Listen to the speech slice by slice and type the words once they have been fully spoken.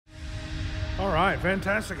All right,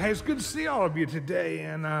 fantastic. Hey, it's good to see all of you today,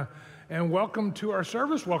 and welcome to our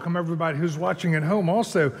service. Welcome everybody who's watching at home.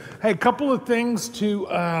 Also, hey, a couple of things to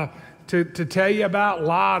tell you about. A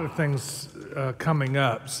lot of things coming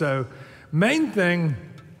up. So, main thing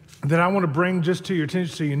that I want to bring just to your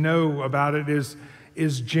attention, so you know about it, is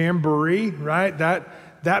Jamboree. Right,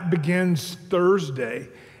 that begins Thursday.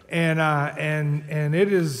 And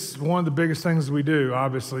it is one of the biggest things we do,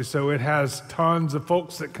 obviously. So it has tons of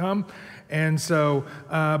folks that come. And so,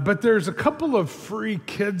 but there's a couple of free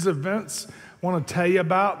kids events I want to tell you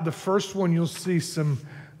about. The first one, you'll see some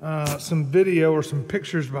video or some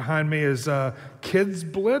pictures behind me, is Kids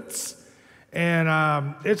Blitz.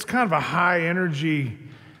 And it's kind of a high energy,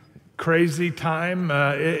 crazy time.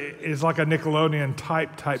 It's like a Nickelodeon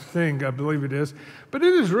type thing, I believe it is. But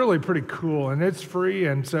it is really pretty cool, and it's free.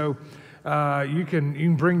 And so you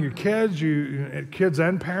can bring your kids, kids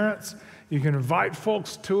and parents. You can invite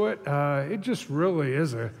folks to it. It just really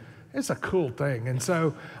is it's a cool thing. And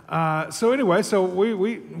so anyway, so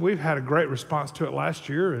we've had a great response to it last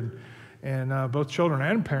year, and both children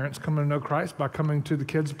and parents coming to know Christ by coming to the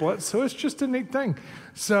Kids Blitz. So it's just a neat thing.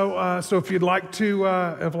 So if you'd like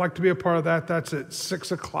to be a part of that, that's at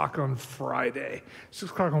 6 o'clock on Friday. 6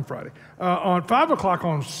 o'clock on Friday. On 5 o'clock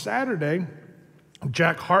on Saturday,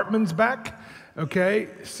 Jack Hartman's back. Okay,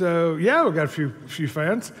 so yeah, we've got a few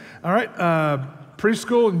fans. All right,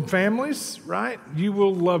 preschool and families, right? You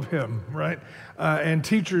will love him, right? And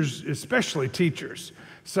teachers, especially teachers.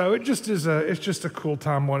 So it's just a cool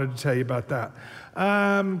time. Wanted to tell you about that.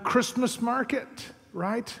 Christmas market,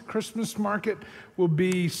 right? Christmas market will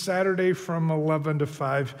be Saturday from 11 to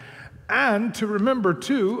 5. And to remember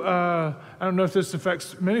too, I don't know if this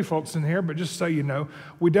affects many folks in here, but just so you know,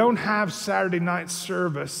 we don't have Saturday night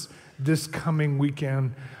service this coming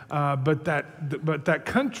weekend, but that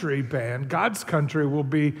country band, God's Country, will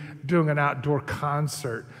be doing an outdoor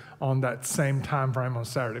concert on that same time frame on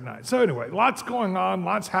Saturday night. So anyway, lots going on,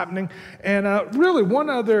 lots happening. And really one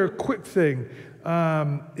other quick thing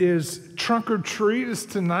is Trunk or Treat is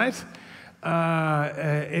tonight.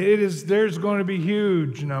 There's going to be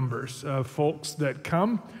huge numbers of folks that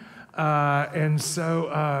come.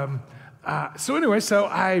 Anyway,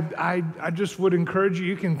 I just would encourage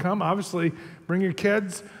you can come. Obviously, bring your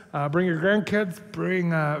kids, bring your grandkids,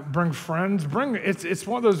 bring friends. It's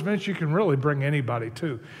one of those events you can really bring anybody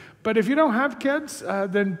to. But if you don't have kids,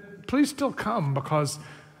 then please still come, because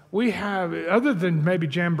we have, other than maybe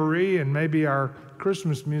Jamboree and maybe our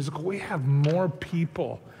Christmas musical, we have more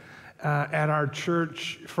people at our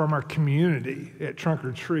church from our community at Trunk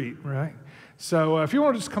or Treat, right? So if you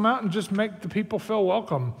want to just come out and just make the people feel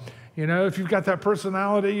welcome, if you've got that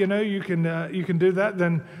personality, you can do that,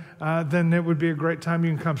 then it would be a great time.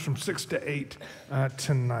 You can come from 6 to 8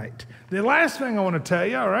 tonight. The last thing I want to tell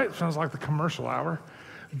you, all right, sounds like the commercial hour,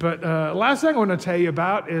 but last thing I want to tell you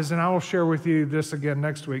about is, and I will share with you this again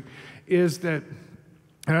next week, is that,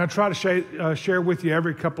 and I try to share with you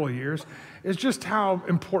every couple of years, is just how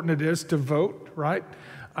important it is to vote, right?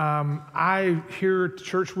 I here at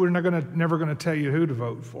church, we're never going to tell you who to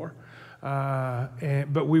vote for.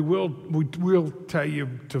 But we will tell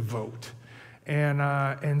you to vote,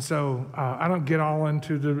 and so I don't get all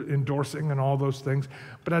into the endorsing and all those things,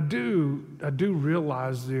 but I do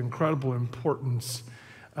realize the incredible importance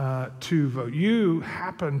to vote. You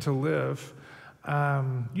happen to live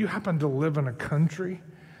in a country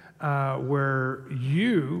where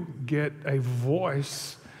you get a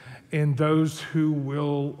voice in those who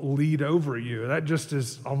will lead over you. That just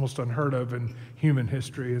is almost unheard of in human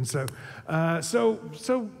history. And so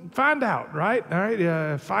find out, right? All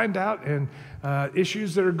right, find out and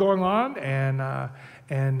issues that are going on,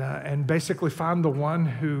 and basically find the one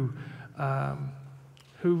who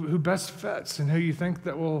best fits and who you think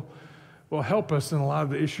that will help us in a lot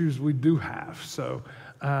of the issues we do have. So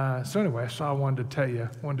anyway, I wanted to tell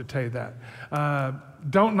you that.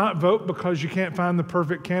 Don't not vote because you can't find the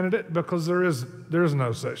perfect candidate, because there is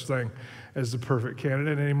no such thing as the perfect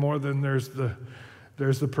candidate any more than there's the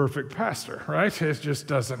perfect pastor, right? It just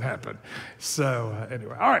doesn't happen. So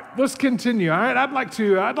anyway, all right, let's continue. All right, I'd like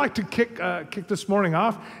to kick this morning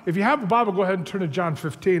off. If you have a Bible, go ahead and turn to John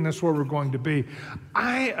 15. That's where we're going to be.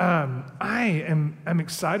 I am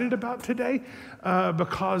excited about today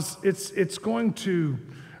because it's going to.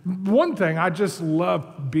 One thing, I just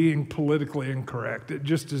love being politically incorrect.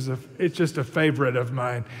 It's just a favorite of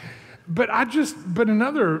mine. But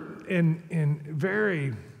another in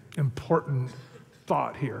very important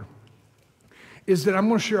thought here is that I'm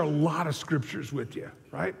going to share a lot of scriptures with you,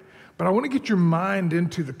 right? But I want to get your mind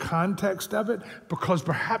into the context of it, because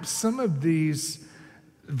perhaps some of these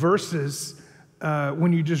verses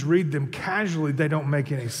when you just read them casually, they don't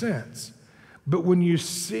make any sense. But when you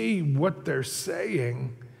see what they're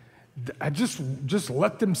saying, I just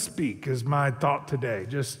let them speak is my thought today.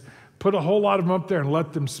 Just put a whole lot of them up there and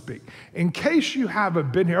let them speak. In case you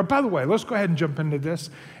haven't been here, oh, by the way, let's go ahead and jump into this,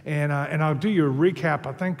 and I'll do you a recap.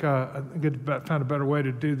 I think I found a better way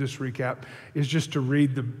to do this recap is just to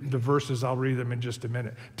read the verses. I'll read them in just a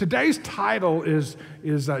minute. Today's title is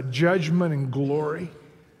Judgment and Glory,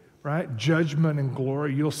 right? Judgment and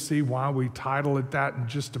Glory. You'll see why we title it that in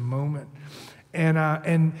just a moment.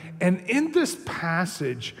 And in this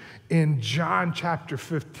passage in John chapter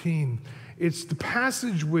 15, it's the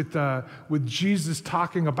passage with Jesus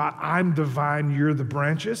talking about I'm the vine, you're the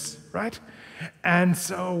branches, right? And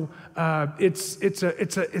so it's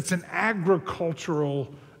an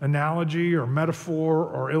agricultural analogy or metaphor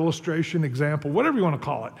or illustration, example, whatever you want to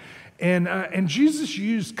call it. And Jesus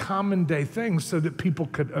used common day things so that people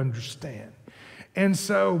could understand. And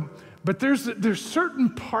so, but there's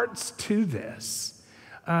certain parts to this.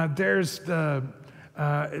 But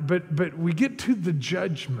we get to the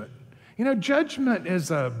judgment. Judgment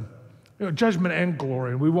is judgment and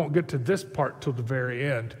glory, and we won't get to this part till the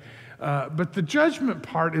very end. But the judgment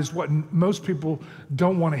part is what most people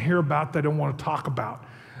don't want to hear about, they don't want to talk about.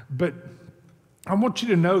 But I want you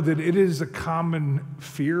to know that it is a common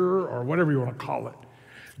fear, or whatever you want to call it,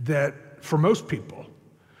 that for most people,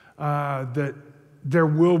 that there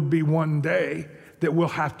will be one day that we'll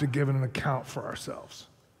have to give an account for ourselves.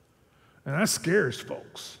 And that scares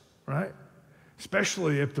folks, right?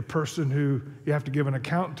 Especially if the person who you have to give an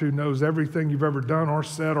account to knows everything you've ever done or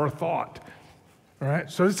said or thought, right?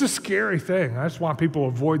 So it's a scary thing. That's why people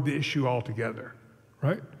avoid the issue altogether,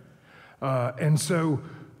 right?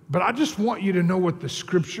 But I just want you to know what the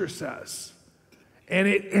scripture says. And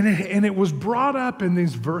it was brought up in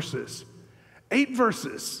these verses, 8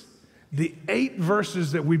 verses. The 8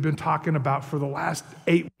 verses that we've been talking about for the last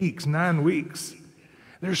 9 weeks.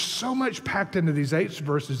 There's so much packed into these 8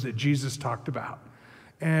 verses that Jesus talked about.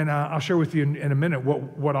 And I'll share with you in a minute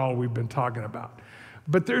what all we've been talking about.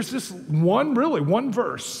 But there's this one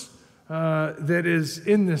verse that is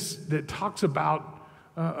in this that talks about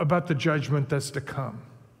the judgment that's to come.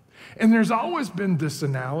 And there's always been this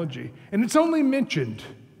analogy, and it's only mentioned.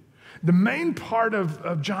 The main part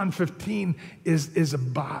of John 15 is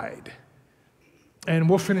abide. And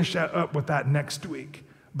we'll finish that up with that next week.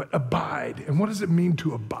 But abide, and what does it mean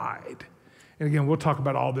to abide? And again, we'll talk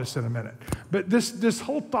about all this in a minute. But this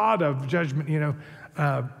whole thought of judgment,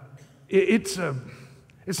 the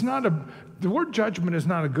word judgment is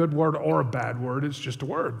not a good word or a bad word. It's just a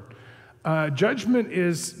word. Judgment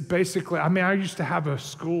is basically, I used to have a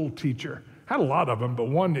school teacher. Had a lot of them, but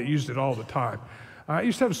one that used it all the time. I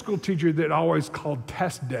used to have a school teacher that always called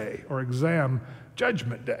test day or exam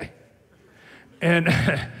judgment day.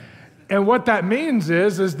 And what that means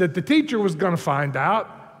is that the teacher was going to find out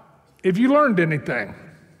if you learned anything.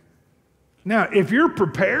 Now, if you're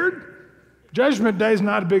prepared, judgment day is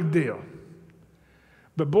not a big deal.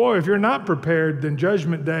 But boy, if you're not prepared, then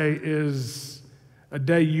judgment day is a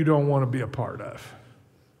day you don't want to be a part of,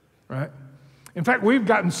 right? In fact, we've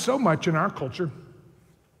gotten so much in our culture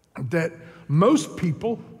that most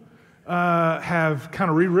people have kind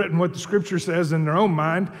of rewritten what the scripture says in their own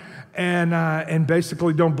mind and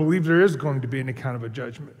basically don't believe there is going to be any kind of a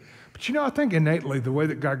judgment. But I think innately, the way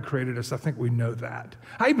that God created us, I think we know that.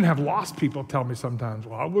 I even have lost people tell me sometimes,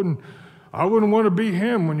 well, I wouldn't want to be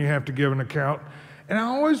him when you have to give an account. And I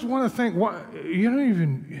always want to think, well,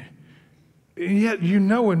 yet you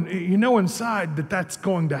know inside that that's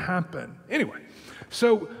going to happen. Anyway,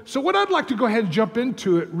 so what I'd like to go ahead and jump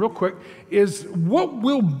into it real quick is what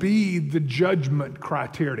will be the judgment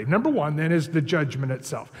criteria. Number one, then, is the judgment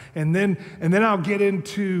itself. And then I'll get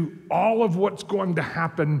into all of what's going to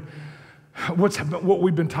happen, what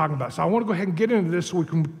we've been talking about. So I want to go ahead and get into this so we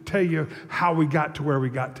can tell you how we got to where we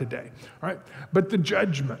got today. All right? But the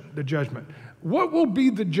judgment. What will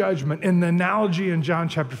be the judgment in the analogy in John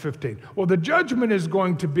chapter 15? Well, the judgment is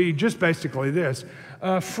going to be just basically this,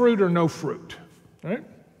 fruit or no fruit. Right?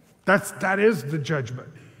 That is the judgment.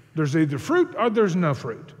 There's either fruit or there's no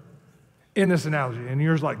fruit in this analogy. And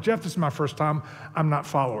you're like, Jeff, this is my first time. I'm not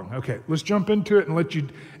following. Okay, let's jump into it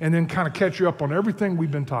and then kind of catch you up on everything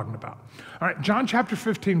we've been talking about. All right, John chapter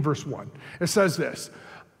 15, verse 1. It says this.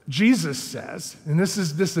 Jesus says, and this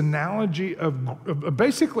is this analogy of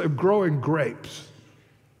basically of growing grapes,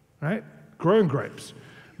 right? Growing grapes.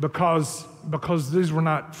 Because these were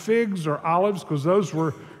not figs or olives, because those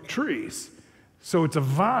were trees. So it's a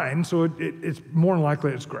vine, so it's more than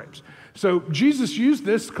likely it's grapes. So Jesus used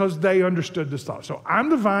this because they understood this thought. So I'm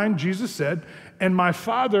the vine, Jesus said, and my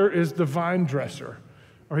Father is the vine dresser,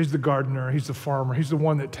 or he's the gardener, he's the farmer, he's the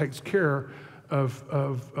one that takes care of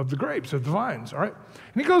the grapes, of the vines, all right?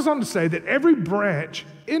 And he goes on to say that every branch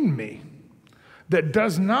in me that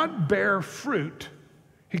does not bear fruit,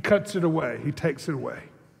 he cuts it away, he takes it away.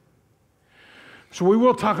 So we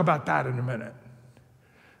will talk about that in a minute.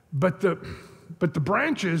 But the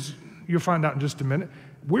branches, you'll find out in just a minute,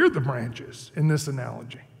 we're the branches in this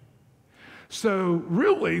analogy. So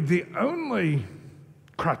really, the only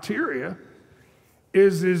criteria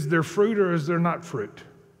is there fruit or is there not fruit?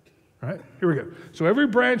 Right? Here we go. So every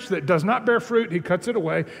branch that does not bear fruit, he cuts it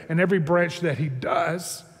away, and every branch that he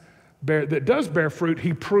does bear fruit,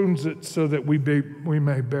 he prunes it so that we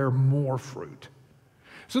may bear more fruit.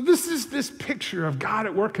 So this is this picture of God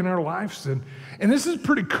at work in our lives, and this is a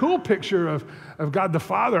pretty cool picture of God the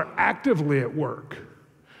Father actively at work.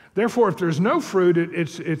 Therefore, if there's no fruit,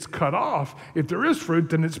 it's cut off. If there is fruit,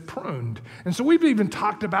 then it's pruned. And so we've even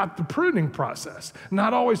talked about the pruning process.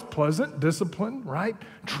 Not always pleasant, discipline, right?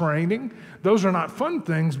 Training. Those are not fun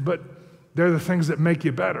things, but they're the things that make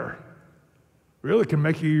you better. Really can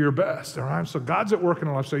make you your best, all right? So God's at work in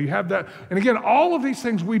our life. So you have that. And again, all of these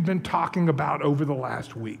things we've been talking about over the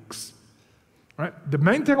last weeks, right? The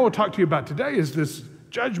main thing I will talk to you about today is this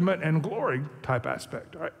judgment and glory type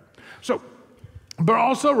aspect, all right? So, but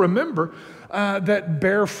also remember that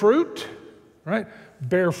bear fruit, right?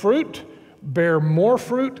 Bear fruit, bear more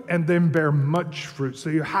fruit, and then bear much fruit. So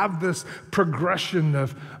you have this progression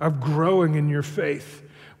of growing in your faith,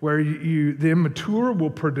 where the immature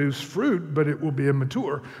will produce fruit, but it will be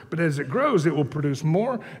immature. But as it grows, it will produce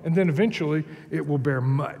more, and then eventually it will bear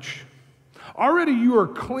much. Already you are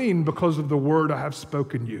clean because of the word I have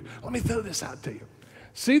spoken to you. Let me throw this out to you.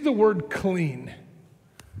 See the word clean.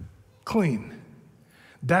 Clean.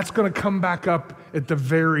 That's going to come back up at the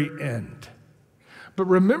very end. But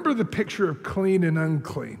remember the picture of clean and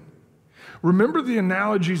unclean. Remember the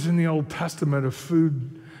analogies in the Old Testament of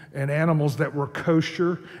food and animals that were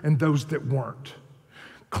kosher and those that weren't.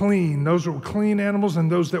 Clean, those were clean animals,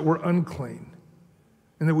 and those that were unclean.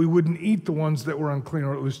 And that we wouldn't eat the ones that were unclean,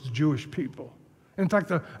 or at least the Jewish people. In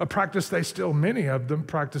fact, a practice many of them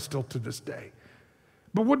practice still to this day.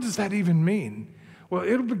 But what does that even mean? Well,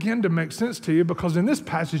 it'll begin to make sense to you because in this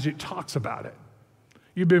passage it talks about it.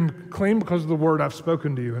 You've been clean because of the word I've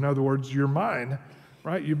spoken to you. In other words, you're mine,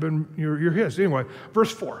 right? You're his. Anyway,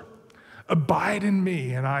 verse 4. Abide in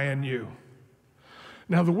me and I in you.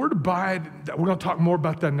 Now the word abide, we're going to talk more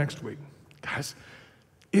about that next week. Guys,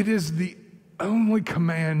 it is the only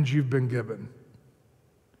command you've been given.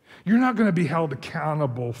 You're not going to be held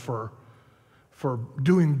accountable for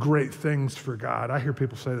doing great things for God. I hear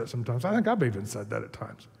people say that sometimes. I think I've even said that at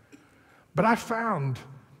times. But I found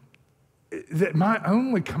that my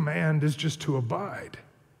only command is just to abide.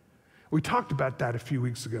 We talked about that a few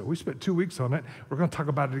weeks ago. We spent 2 weeks on it. We're going to talk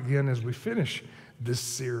about it again as we finish this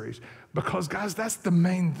series. Because, guys, that's the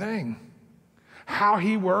main thing. How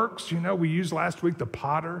he works, we used last week the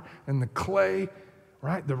potter and the clay,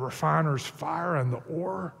 right? The refiner's fire and the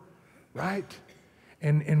ore, right?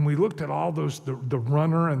 And we looked at all those, the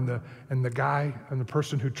runner and the guy and the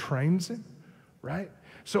person who trains him, right?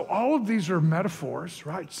 So all of these are metaphors,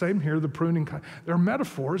 right? Same here, the pruning. They're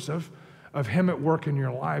metaphors of him at work in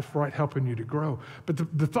your life, right, helping you to grow. But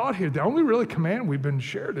the thought here, the only really command we've been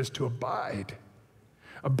shared is to abide.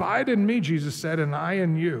 Abide in me, Jesus said, and I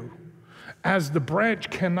in you. As the branch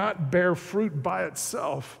cannot bear fruit by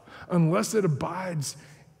itself unless it abides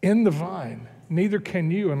in the vine, neither can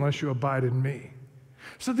you unless you abide in me.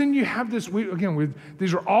 So then you have this,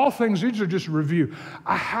 these are all things, these are just review.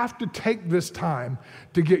 I have to take this time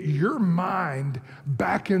to get your mind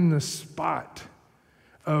back in the spot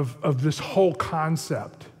of this whole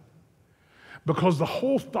concept. Because the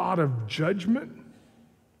whole thought of judgment,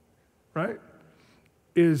 right,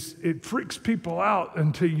 it freaks people out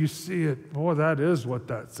until you see it. Boy, that is what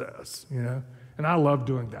that says, And I love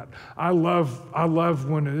doing that. I love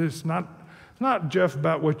when it's not, Jeff,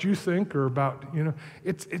 about what you think or about,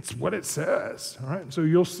 it's what it says, all right? So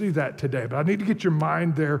you'll see that today, but I need to get your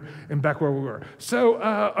mind there and back where we were. So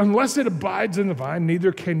unless it abides in the vine,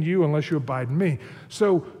 neither can you unless you abide in me.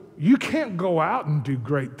 So you can't go out and do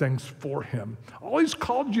great things for him. All he's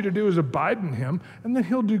called you to do is abide in him, and then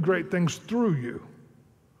he'll do great things through you.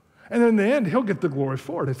 And in the end, he'll get the glory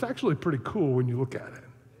for it. It's actually pretty cool when you look at it.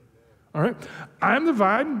 All right? I'm the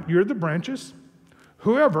vine, you're the branches.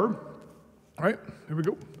 Whoever, all right, here we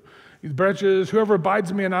go. The branches, whoever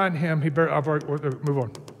abides in me and I in him, move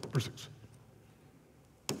on, verse 6.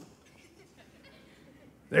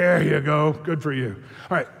 There you go. Good for you.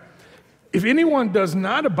 All right. If anyone does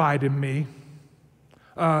not abide in me,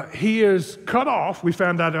 he is cut off, we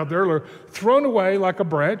found that out earlier, thrown away like a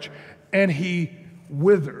branch, and he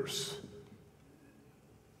withers.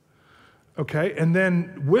 Okay, and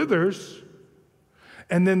then withers,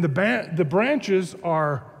 and then the branches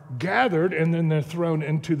are gathered, and then they're thrown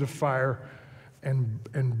into the fire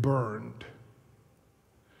and burned.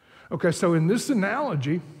 Okay, so in this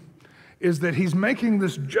analogy is that he's making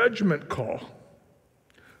this judgment call.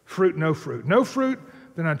 Fruit, no fruit. No fruit,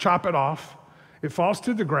 then I chop it off. It falls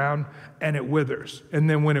to the ground and it withers. And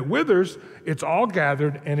then when it withers, it's all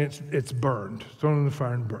gathered and it's burned, thrown in the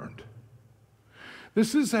fire and burned.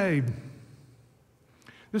 This is a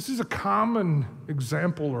common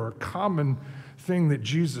example or a common thing that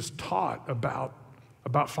Jesus taught about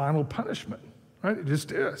final punishment, right? It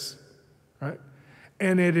just is, right?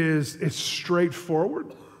 And it's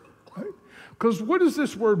straightforward, right? Because what does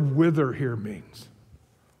this word wither here means?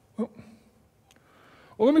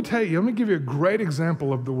 Well, let me tell you, let me give you a great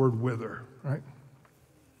example of the word wither, right?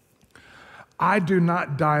 I do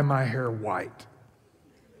not dye my hair white.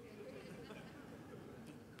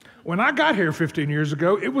 When I got here 15 years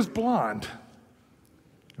ago, it was blonde,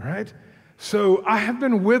 all right? So I have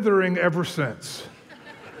been withering ever since.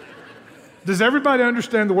 Does everybody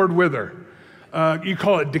understand the word wither? You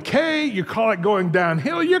call it decay, you call it going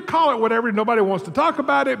downhill, you call it whatever, nobody wants to talk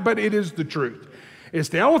about it, but it is the truth. It's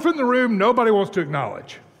the elephant in the room nobody wants to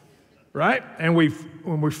acknowledge, right? And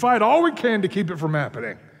when we fight all we can to keep it from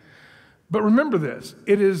happening. But remember this,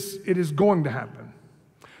 it is going to happen.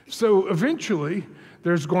 So eventually,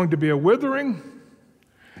 there's going to be a withering,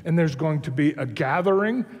 and there's going to be a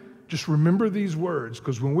gathering. Just remember these words,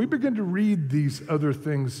 because when we begin to read these other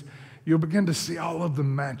things, you'll begin to see all of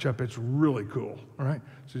them match up. It's really cool, all right?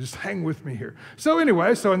 So just hang with me here. So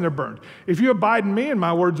anyway, and they're burned. If you abide in me and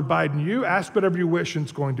my words abide in you, ask whatever you wish and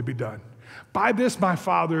it's going to be done. By this my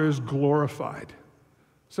Father is glorified.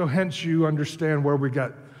 So hence you understand where we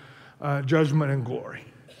got judgment and glory.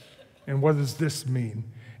 And what does this mean?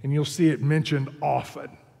 And you'll see it mentioned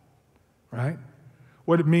often, right?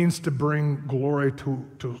 What it means to bring glory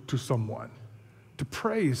to someone, to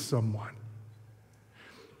praise someone.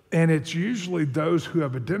 And it's usually those who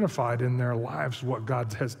have identified in their lives what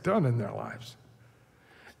God has done in their lives.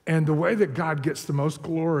 And the way that God gets the most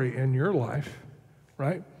glory in your life,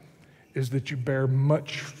 right, is that you bear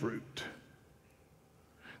much fruit.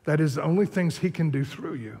 That is the only things he can do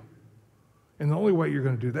through you. And the only way you're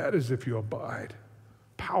going to do that is if you abide.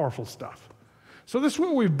 Powerful stuff. So this is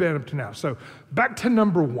where we've been up to now. So back to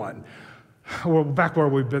number one. Well, back where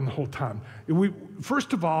we've been the whole time.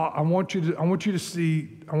 First of all, I want you to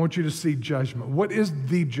see judgment. What is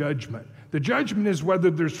the judgment? The judgment is whether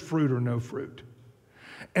there's fruit or no fruit.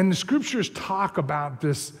 And the scriptures talk about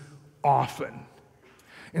this often.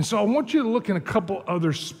 And so I want you to look in a couple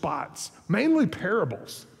other spots, mainly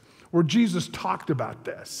parables, where Jesus talked about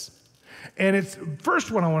this. And it's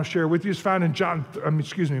first one I want to share with you is found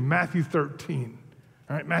in Matthew 13.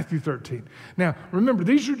 All right, Matthew 13. Now, remember,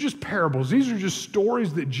 these are just parables. These are just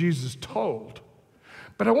stories that Jesus told.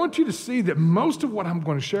 But I want you to see that most of what I'm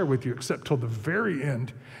going to share with you, except till the very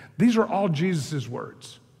end, these are all Jesus'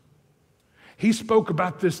 words. He spoke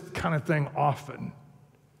about this kind of thing often.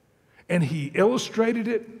 And he illustrated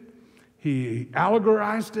it. He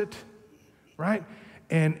allegorized it, right?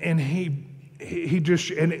 And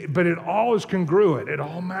but it all is congruent. It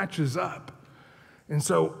all matches up. And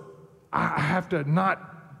so I have to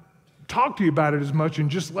not talk to you about it as much and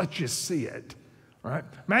just let you see it, right?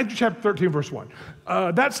 Matthew chapter 13, verse 1.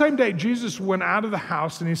 That same day, Jesus went out of the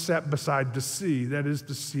house and he sat beside the sea, that is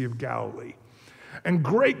the Sea of Galilee. And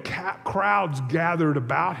great crowds gathered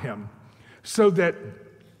about him, so that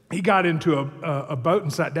he got into a boat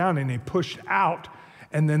and sat down and he pushed out,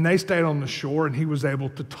 and then they stayed on the shore and he was able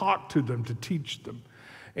to talk to them, to teach them.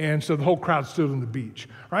 And so the whole crowd stood on the beach,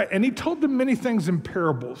 right? And he told them many things in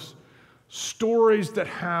parables, stories that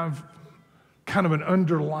have kind of an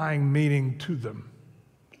underlying meaning to them.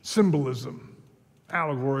 Symbolism,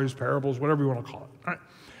 allegories, parables, whatever you want to call it. All right.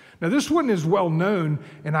 Now this one is well known,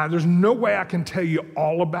 and there's no way I can tell you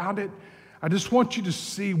all about it. I just want you to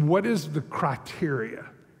see what is the criteria.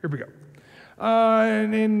 Here we go.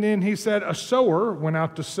 And then he said, a sower went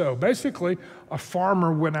out to sow. Basically, a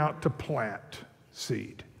farmer went out to plant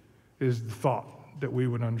seed, is the thought that we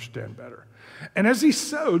would understand better. And as he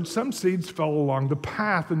sowed, some seeds fell along the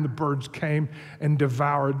path, and the birds came and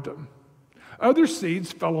devoured them. Other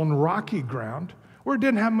seeds fell on rocky ground where it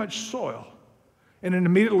didn't have much soil, and it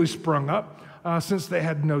immediately sprung up since they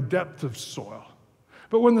had no depth of soil.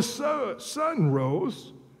 But when the sun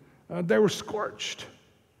rose, they were scorched,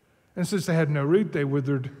 And since they had no root, they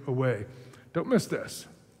withered away. Don't miss this.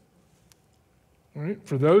 All right?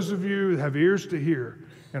 For those of you that have ears to hear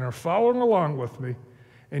and are following along with me,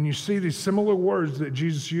 and you see these similar words that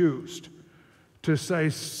Jesus used to say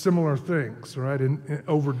similar things, right?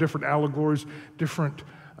 Over different allegories, different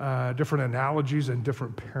analogies, and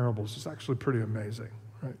different parables. It's actually pretty amazing,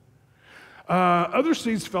 right? Other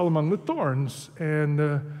seeds fell among the thorns, and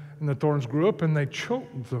the thorns grew up and they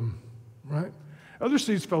choked them, right? Other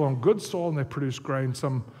seeds fell on good soil and they produced grain,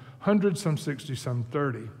 some 100, some 60, some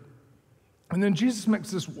 30. And then Jesus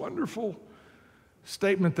makes this wonderful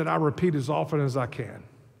statement that I repeat as often as I can.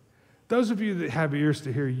 Those of you that have ears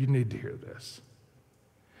to hear, you need to hear this.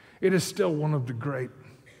 It is still one of the great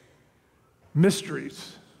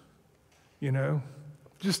mysteries,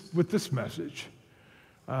 just with this message.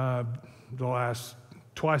 The last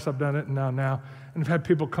twice I've done it, and now, and I've had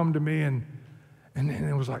people come to me and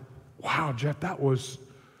it was like, wow, Jeff, that was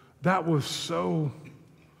so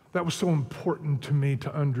important to me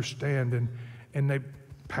to understand, and they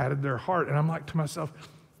patted their heart, and I'm like to myself,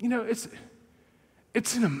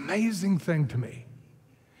 it's an amazing thing to me,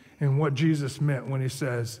 and what Jesus meant when he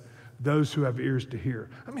says, those who have ears to hear.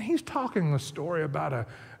 I mean, he's talking a story about a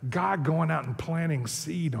guy going out and planting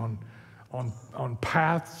seed on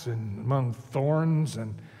paths and among thorns,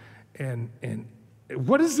 and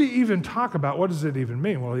what does he even talk about? What does it even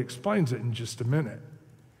mean? Well, he explains it in just a minute.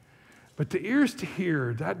 But the ears to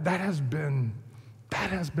hear, that has been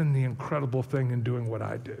the incredible thing in doing what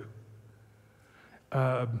I do.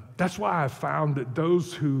 That's why I found that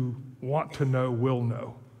those who want to know will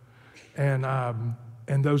know,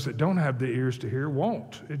 and those that don't have the ears to hear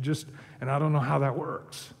won't. And I don't know how that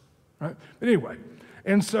works, right? But anyway,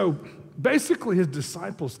 and so basically his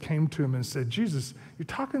disciples came to him and said, Jesus, you're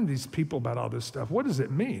talking to these people about all this stuff. What does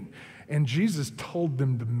it mean? And Jesus told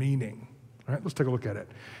them the meaning. All right, let's take a look at it.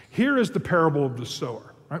 Here is the parable of the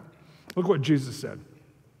sower, right? Look what Jesus said.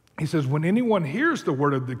 He says, when anyone hears the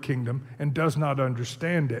word of the kingdom and does not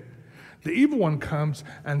understand it, the evil one comes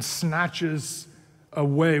and snatches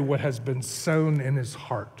away what has been sown in his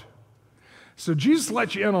heart. So Jesus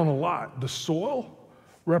lets you in on a lot. The soil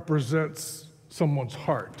represents someone's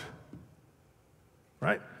heart,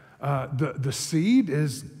 right? The seed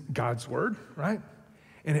is God's word, right?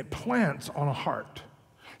 And it plants on a heart.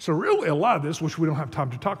 So really a lot of this, which we don't have time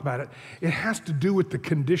to talk about it has to do with the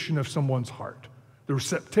condition of someone's heart, the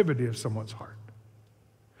receptivity of someone's heart.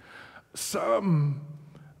 Some,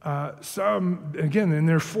 again, and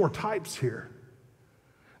there are 4 types here.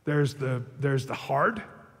 There's the hard,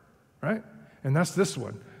 right? And that's this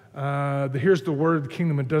one. Here's the word of the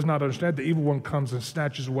kingdom and does not understand. The evil one comes and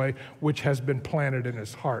snatches away which has been planted in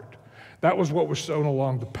his heart. That was what was sown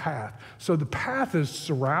along the path. So the path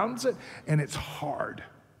surrounds it, and it's hard.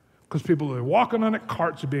 Because people are walking on it,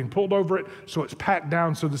 carts are being pulled over it, so it's packed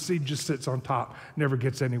down so the seed just sits on top, never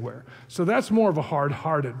gets anywhere. So that's more of a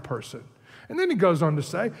hard-hearted person. And then he goes on to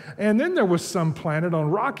say, and then there was some planted on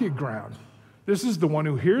rocky ground. This is the one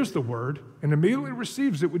who hears the word and immediately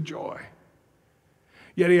receives it with joy.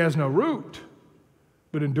 Yet he has no root,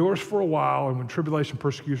 but endures for a while, and when tribulation,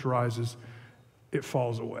 persecution rises, it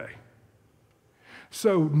falls away.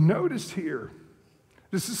 So notice here,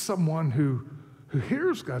 this is someone who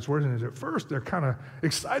hears God's word, and at first they're kind of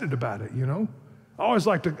excited about it, I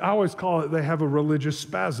always call it they have a religious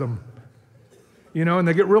spasm, and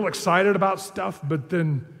they get real excited about stuff, but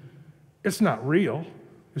then it's not real.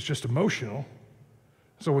 It's just emotional.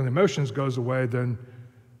 So when the emotions goes away, then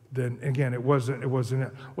again, it wasn't it.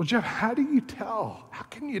 Well, Jeff, how do you tell? How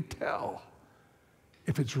can you tell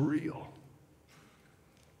if it's real?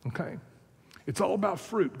 Okay. It's all about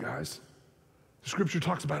fruit, guys. The scripture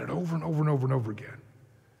talks about it over and over and over and over again.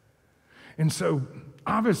 And so,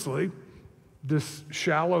 obviously, this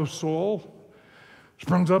shallow soil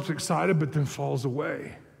springs up excited, but then falls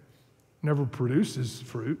away. Never produces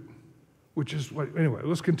fruit, which is what, anyway,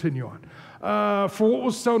 let's continue on. For what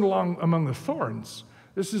was sown among the thorns,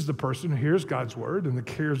 this is the person who hears God's word, and the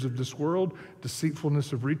cares of this world,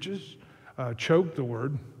 deceitfulness of riches, choke the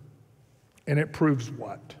word, and it proves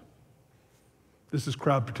what? This is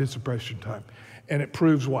crowd participation time. And it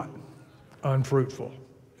proves what? Unfruitful.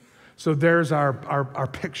 So there's our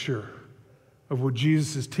picture of what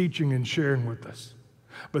Jesus is teaching and sharing with us.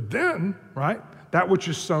 But then, right, that which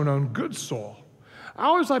is sown on good soil. I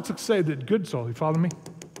always like to say that good soil, you follow me?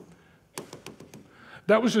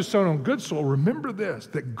 That which is sown on good soil, remember this,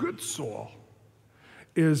 that good soil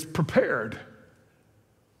is prepared,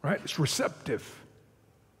 right? It's receptive.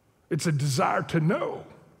 It's a desire to know.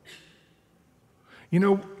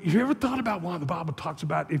 Have you ever thought about why the Bible talks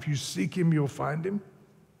about if you seek him, you'll find him?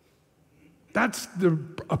 That's the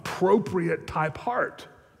appropriate type heart.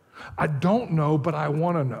 I don't know, but I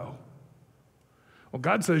want to know. Well,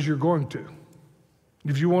 God says you're going to.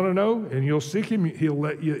 If you want to know and you'll seek him, he'll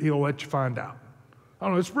let you find out. I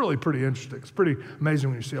don't know, it's really pretty interesting. It's pretty amazing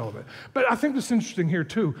when you see all of it. But I think it's interesting here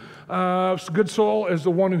too. Good soil is the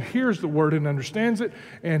one who hears the word and understands it,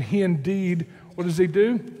 and he indeed, what does he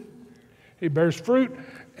do? He bears fruit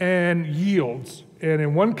and yields. And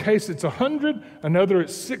in one case it's 100, another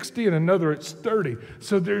it's 60, and another it's 30.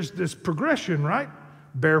 So there's this progression, right?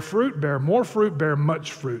 Bear fruit, bear more fruit, bear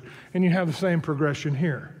much fruit. And you have the same progression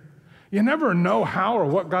here. You never know how or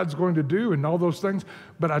what God's going to do and all those things,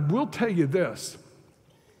 but I will tell you this,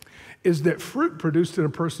 is that fruit produced in a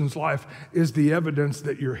person's life is the evidence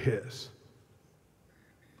that you're his.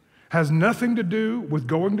 Has nothing to do with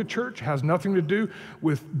going to church, has nothing to do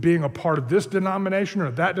with being a part of this denomination or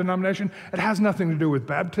that denomination. It has nothing to do with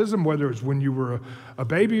baptism, whether it's when you were a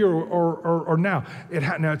baby or now.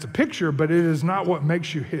 Now it's a picture, but it is not what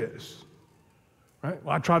makes you his. Right?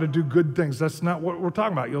 Well, I try to do good things. That's not what we're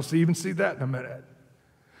talking about. You'll even see that in a minute.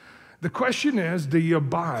 The question is, do you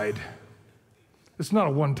abide? It's not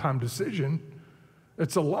a one-time decision.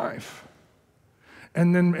 It's a life.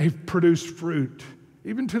 And then he produced fruit,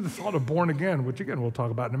 even to the thought of born again, which again we'll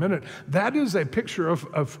talk about in a minute. That is a picture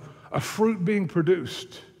of a fruit being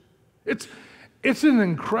produced. It's an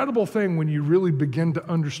incredible thing when you really begin to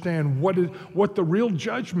understand what the real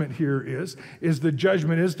judgment here is. Is the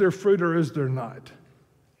judgment, is there fruit or is there not?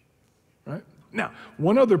 Right? Now,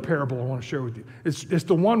 one other parable I want to share with you. It's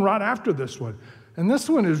the one right after this one. And this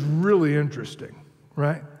one is really interesting,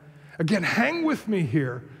 right? Again, hang with me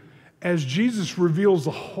here as Jesus reveals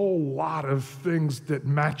a whole lot of things that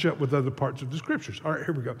match up with other parts of the scriptures. All right,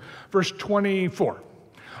 here we go. Verse 24.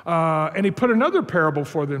 And he put another parable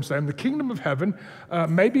for them, saying, the kingdom of heaven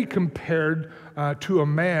may be compared to a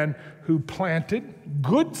man who planted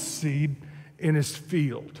good seed in his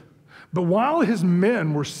field. But while his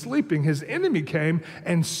men were sleeping, his enemy came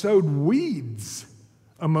and sowed weeds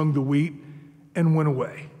among the wheat and went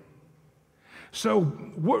away. So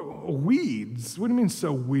weeds? What do you mean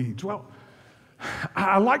sow weeds? Well,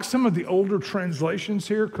 I like some of the older translations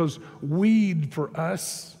here because weed for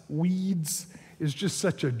us, weeds, is just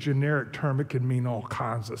such a generic term. It can mean all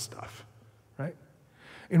kinds of stuff, right?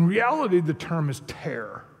 In reality, the term is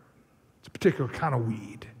tare. It's a particular kind of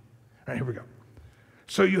weed. All right, here we go.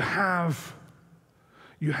 So you have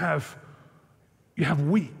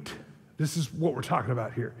wheat. This is what we're talking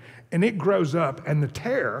about here. And it grows up, and the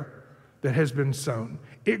tare that has been sown,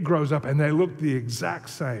 it grows up, and they look the exact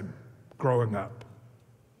same growing up.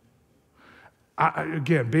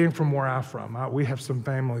 Again, being from where I'm from, we have some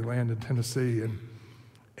family land in Tennessee,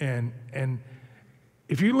 and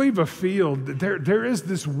if you leave a field, there is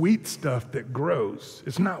this wheat stuff that grows.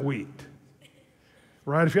 It's not wheat,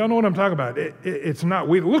 right? If y'all know what I'm talking about, it's not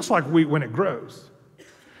wheat. It looks like wheat when it grows,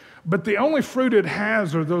 but the only fruit it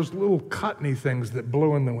has are those little cottony things that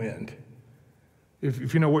blow in the wind,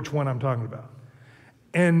 if you know which one I'm talking about.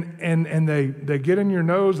 And they get in your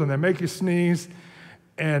nose and they make you sneeze.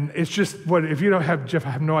 And it's just, if you don't have, Jeff,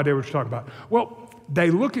 I have no idea what you're talking about. Well,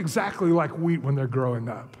 they look exactly like wheat when they're growing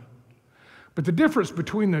up. But the difference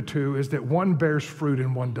between the two is that one bears fruit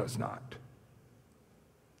and one does not.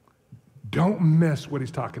 Don't miss what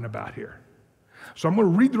he's talking about here. So I'm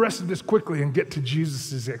going to read the rest of this quickly and get to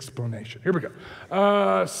Jesus' explanation. Here we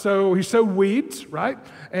go. So he sowed weeds, right?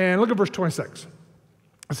 And look at verse 26.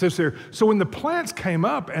 It says here, so when the plants came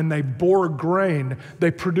up and they bore grain,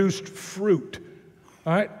 they produced fruit.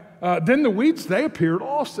 All right? Then the weeds, they appeared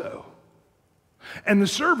also. And the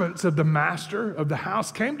servants of the master of the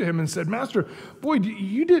house came to him and said, Master, boy,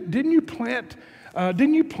 didn't you plant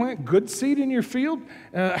good seed in your field?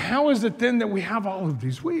 How is it then that we have all of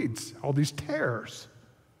these weeds, all these tares?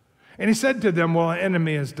 And he said to them, well, an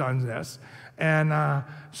enemy has done this. And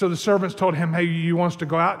so the servants told him, hey, you want us to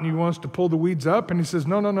go out and you want us to pull the weeds up? And he says,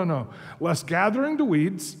 no. Lest gathering the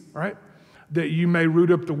weeds, right, that you may root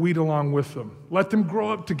up the wheat along with them. Let them grow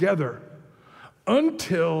up together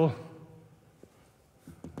until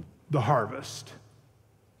the harvest,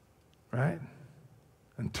 right?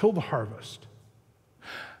 Until the harvest.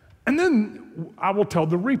 And then I will tell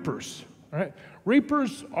the reapers, right?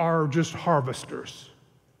 Reapers are just harvesters,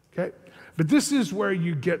 okay? But this is where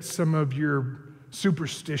you get some of your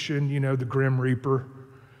superstition, the Grim Reaper,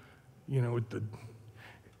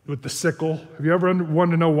 with the sickle. Have you ever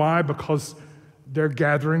wanted to know why? Because they're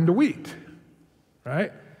gathering the wheat,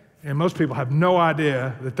 right? And most people have no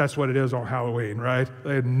idea that that's what it is on Halloween, right?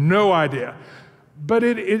 They have no idea. But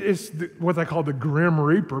it is what they call the Grim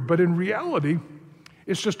Reaper. But in reality,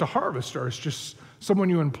 it's just a harvester. It's just someone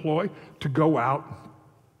you employ to go out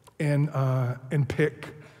and pick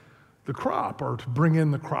the crop or to bring in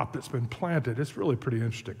the crop that's been planted. It's really pretty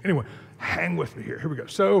interesting. Anyway, hang with me here. Here we go.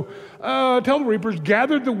 So tell the reapers,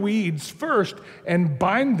 gather the weeds first and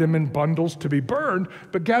bind them in bundles to be burned,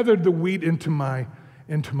 but gather the wheat into my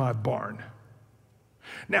barn.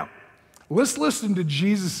 Now, let's listen to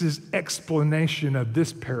Jesus' explanation of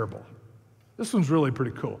this parable. This one's really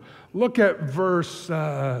pretty cool. Look at verse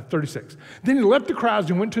 36. Then he left the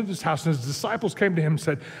crowds and went to his house, and his disciples came to him and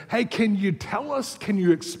said, hey, can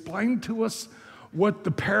you explain to us what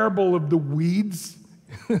the parable of the weeds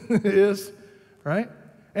is, right?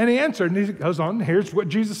 And he answered, and he goes on, here's what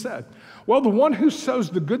Jesus said. Well, the one who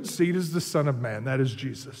sows the good seed is the Son of Man, that is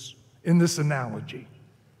Jesus, in this analogy.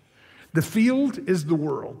 The field is the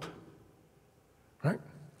world, right?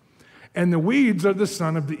 And the weeds are the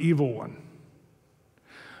son of the evil one.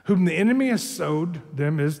 Whom the enemy has sowed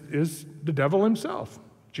them is the devil himself.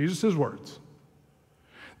 Jesus' words.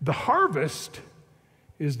 The harvest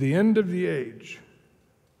is the end of the age.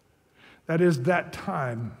 That is that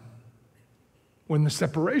time when the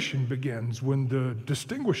separation begins, when the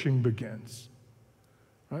distinguishing begins,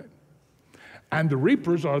 right? And the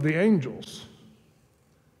reapers are the angels.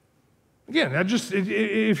 Again,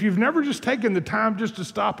 if you've never just taken the time just to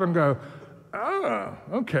stop and go, oh,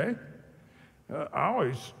 okay. I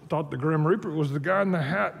always thought the Grim Reaper was the guy in the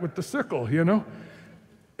hat with the sickle, you know?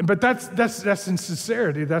 But that's in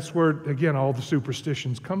sincerity. That's where, again, all the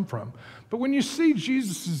superstitions come from. But when you see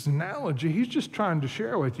Jesus' analogy, he's just trying to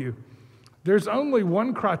share with you, there's only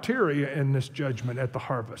one criteria in this judgment at the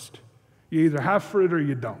harvest. You either have fruit or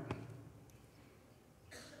you don't.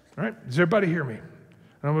 All right? Does everybody hear me?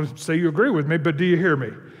 I'm going to say you agree with me, but do you hear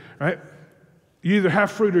me? Right? You either have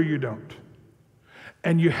fruit or you don't.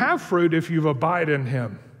 And you have fruit if you abide in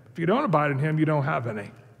him. If you don't abide in him, you don't have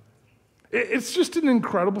any. It's just an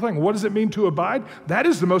incredible thing. What does it mean to abide? That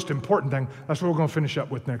is the most important thing. That's what we're going to finish up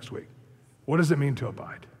with next week. What does it mean to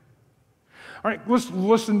abide? All right, let's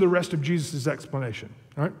listen to the rest of Jesus' explanation.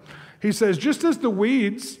 All right? He says, just as the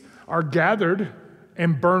weeds are gathered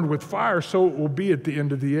and burned with fire, so it will be at the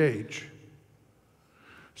end of the age.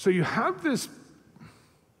 So you have this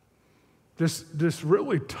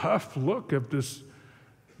really tough look of this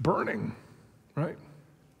burning, right?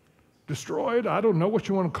 Destroyed, I don't know what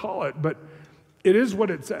you want to call it, but it is what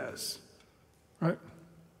it says, right?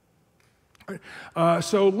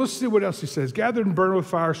 So let's see what else he says. Gathered and burned with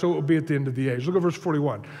fire, so it will be at the end of the age. Look at verse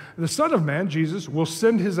 41. The Son of Man, Jesus, will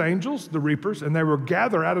send his angels, the reapers, and they will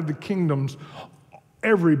gather out of the kingdoms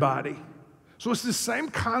everybody. So it's the same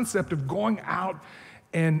concept of going out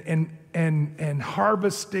and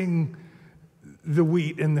harvesting the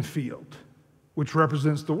wheat in the field, which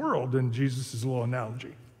represents the world in Jesus' little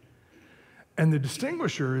analogy. And the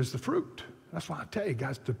distinguisher is the fruit. That's why I tell you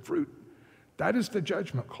guys, the fruit, that is the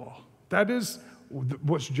judgment call. That is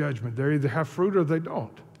what's judgment. They either have fruit or they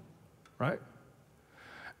don't, right?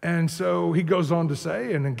 And so he goes on to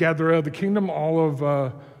say, and then gather out of the kingdom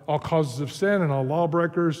all causes of sin and all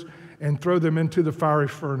lawbreakers and throw them into the fiery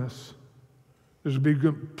furnace. There's a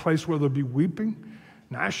big place where there'll be weeping,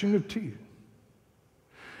 gnashing of teeth.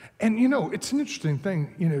 And you know, it's an interesting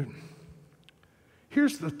thing, you know,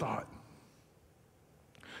 here's the thought.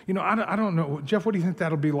 You know, I don't know. Jeff, what do you think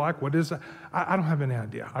that'll be like? What is that? I don't have any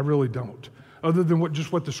idea. I really don't, other than what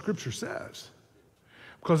the scripture says.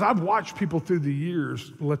 Because I've watched people through the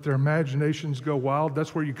years let their imaginations go wild.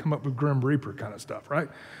 That's where you come up with Grim Reaper kind of stuff, right?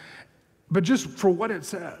 But just for what it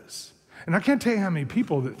says. And I can't tell you how many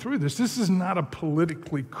people that through this is not a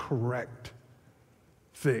politically correct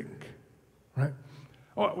thing, right?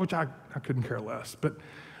 Oh, which I couldn't care less. But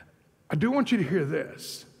I do want you to hear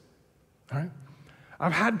this, all right?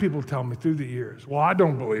 I've had people tell me through the years, well, I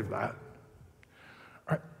don't believe that. All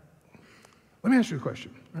right, let me ask you a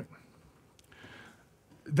question. Right?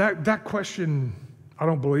 That question, I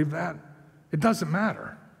don't believe that, it doesn't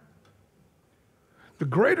matter. The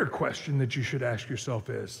greater question that you should ask yourself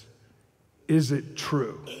is it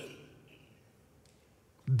true?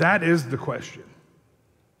 That is the question.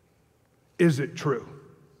 Is it true?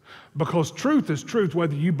 Because truth is truth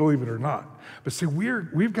whether you believe it or not. But see,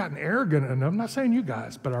 we've gotten arrogant enough, I'm not saying you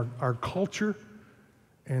guys, but our culture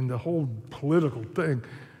and the whole political thing,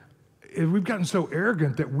 we've gotten so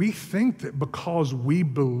arrogant that we think that because we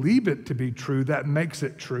believe it to be true, that makes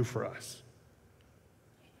it true for us.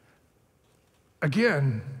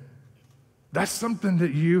 Again, that's something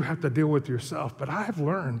that you have to deal with yourself. But I have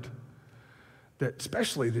learned that,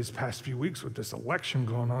 especially these past few weeks with this election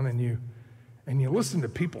going on, and you listen to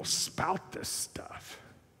people spout this stuff.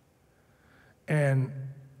 And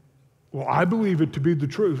Well, I believe it to be the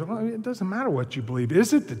truth. Well, I mean, it doesn't matter what you believe.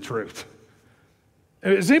 Is it the truth?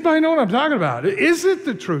 Does anybody know what I'm talking about? Is it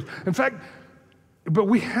the truth? In fact, but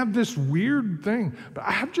we have this weird thing. But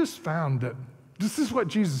I have just found that this is what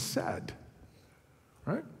Jesus said,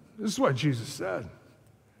 right? This is what Jesus said.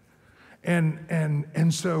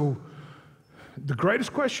 And so the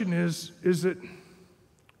greatest question is it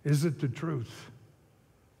the truth?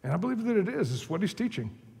 And I believe that it is. It's what he's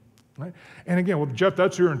teaching. Right? And again, well, Jeff,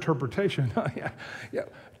 that's your interpretation. yeah.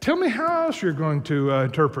 Tell me how else you're going to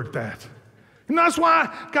interpret that. And that's why,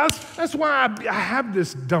 guys, I have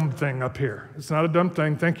this dumb thing up here. It's not a dumb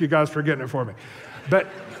thing. Thank you guys for getting it for me. But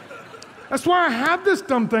that's why I have this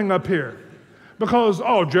dumb thing up here. Because,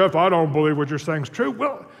 oh, Jeff, I don't believe what you're saying is true.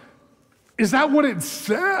 Well, is that what it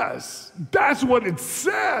says? That's what it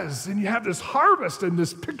says. And you have this harvest and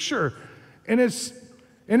this picture. And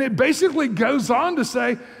it basically goes on to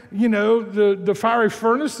say, you know, the fiery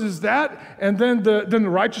furnace is that, and then the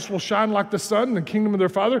righteous will shine like the sun in the kingdom of their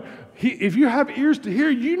Father. If you have ears to hear,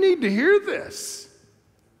 you need to hear this,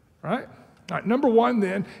 right? All right, number one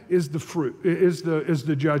then is the fruit, is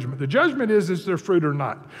the judgment. The judgment is there fruit or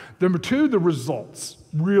not? Number two, the results,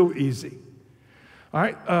 real easy. All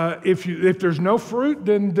right, if there's no fruit,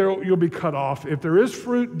 then you'll be cut off. If there is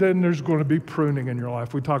fruit, then there's going to be pruning in your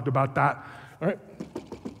life. We talked about that, all right?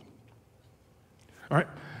 All right,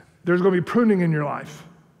 there's going to be pruning in your life.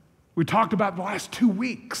 We talked about the last 2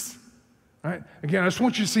 weeks. All right, again, I just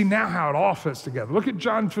want you to see now how it all fits together. Look at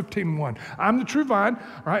John 15:1. I'm the true vine,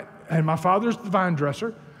 all right, and my Father's the vine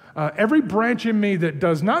dresser. Every branch in me that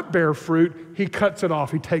does not bear fruit, he cuts it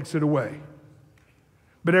off, he takes it away.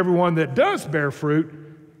 But everyone that does bear fruit,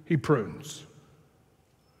 he prunes,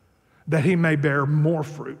 that he may bear more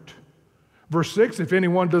fruit. Verse 6, if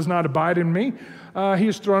anyone does not abide in me, he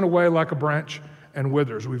is thrown away like a branch and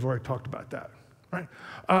withers. We've already talked about that. Right?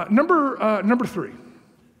 Number 3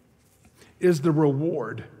 is the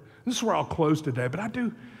reward. This is where I'll close today, but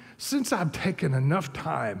since I've taken enough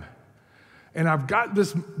time, and I've got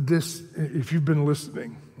this, if you've been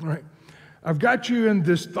listening, right? I've got you in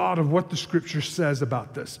this thought of what the scripture says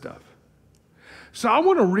about this stuff. So I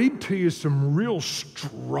want to read to you some real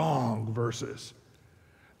strong verses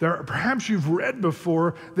that perhaps you've read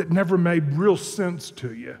before that never made real sense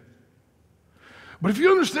to you. But if you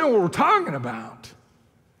understand what we're talking about,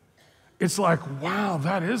 it's like, wow,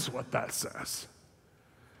 that is what that says.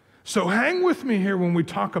 So hang with me here when we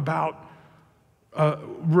talk about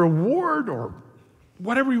reward or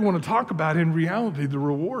whatever you want to talk about. In reality, the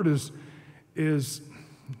reward is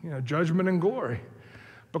judgment and glory.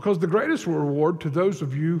 Because the greatest reward to those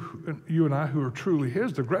of you and I who are truly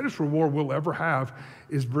his, the greatest reward we'll ever have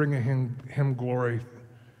is bringing him glory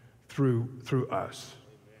through us.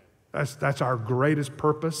 That's our greatest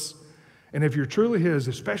purpose. And if you're truly his,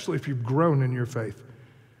 especially if you've grown in your faith,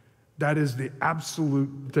 that is the absolute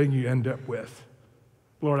thing you end up with.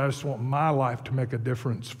 Lord, I just want my life to make a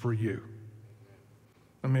difference for you.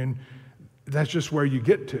 I mean, that's just where you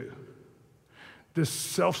get to. This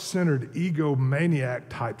self-centered egomaniac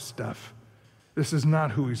type stuff, this is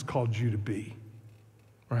not who he's called you to be,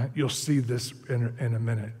 right? You'll see this in a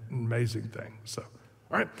minute, an amazing thing. So,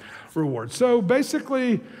 all right, reward. So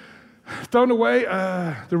basically, thrown away,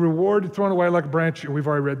 the reward, thrown away like a branch, we've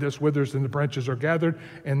already read this, withers and the branches are gathered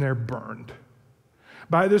and they're burned.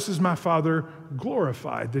 By this is my Father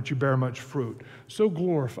glorified, that you bear much fruit. So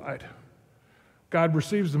glorified. God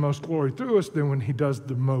receives the most glory through us than when he does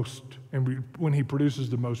the most, and when he produces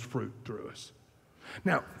the most fruit through us.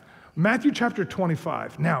 Now, Matthew chapter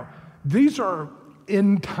 25. Now, these are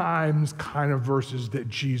end times kind of verses that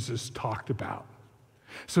Jesus talked about.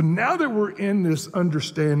 So now that we're in this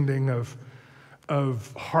understanding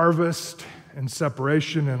of harvest and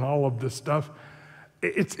separation and all of this stuff,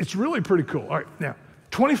 it's really pretty cool. All right, now,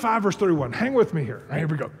 25 verse 31. Hang with me here. All right, here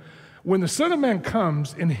we go. When the Son of Man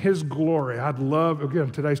comes in his glory, I'd love, again,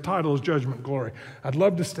 today's title is Judgment Glory. I'd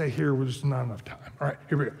love to stay here with just not enough time. All right,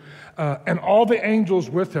 here we go. And all the angels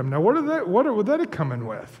with him. Now, what are they coming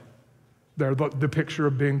with? They're the picture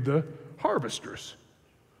of being the harvesters.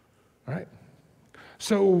 All right?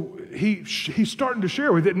 So he's starting to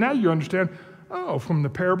share with it. Now you understand, from the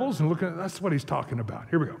parables and looking at that's what he's talking about.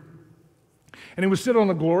 Here we go. And he would sit on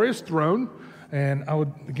a glorious throne. And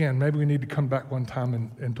maybe we need to come back one time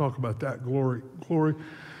and talk about that. Glory,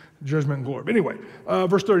 judgment, and glory. But anyway,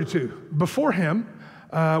 verse 32. Before him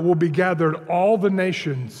will be gathered all the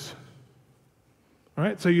nations. All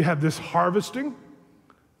right, so you have this harvesting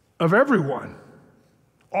of everyone,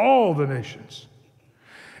 all the nations.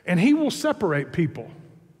 And he will separate people,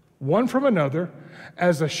 one from another,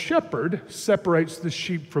 as a shepherd separates the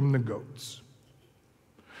sheep from the goats.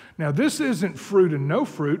 Now, this isn't fruit and no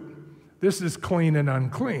fruit. This is clean and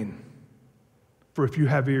unclean, for if you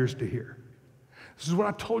have ears to hear. This is what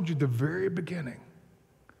I told you at the very beginning,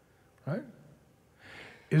 right?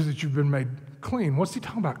 Is that you've been made clean. What's he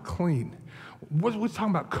talking about clean? What's he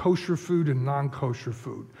talking about kosher food and non-kosher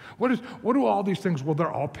food? What do all these things? Well,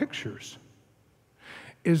 they're all pictures.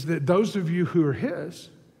 Is that those of you who are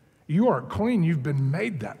his, you aren't clean, you've been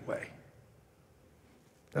made that way.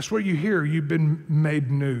 That's what you hear. You've been made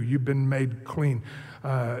new. You've been made clean.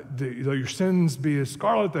 Though your sins be as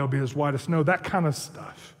scarlet, they'll be as white as snow. That kind of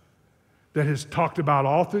stuff that is talked about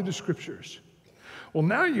all through the scriptures. Well,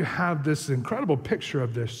 now you have this incredible picture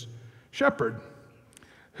of this shepherd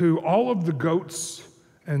who all of the goats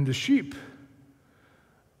and the sheep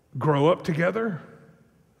grow up together,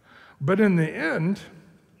 but in the end,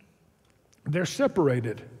 they're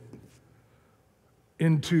separated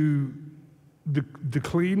into the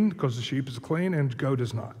clean, because the sheep is clean and the goat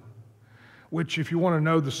is not. Which, if you want to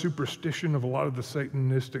know the superstition of a lot of the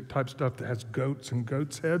Satanistic type stuff that has goats and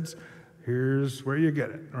goats' heads, here's where you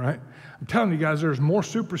get it, all right? I'm telling you guys, there's more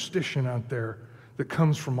superstition out there that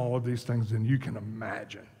comes from all of these things than you can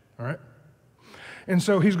imagine, all right? And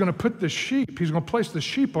so he's going to put he's going to place the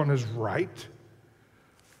sheep on his right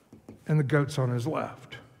and the goats on his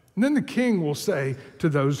left. And then the king will say to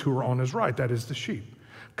those who are on his right, that is the sheep,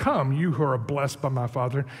 "Come, you who are blessed by my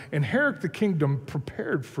Father, inherit the kingdom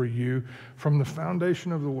prepared for you from the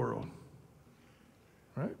foundation of the world."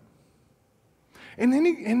 Right? And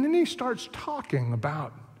then he starts talking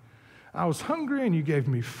about, "I was hungry and you gave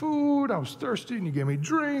me food. I was thirsty and you gave me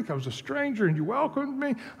drink. I was a stranger and you welcomed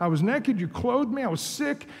me. I was naked, you clothed me. I was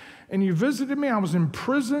sick and you visited me. I was in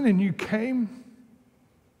prison and you came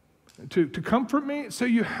to comfort me." So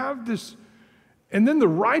you have this, and then the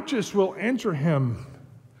righteous will answer him,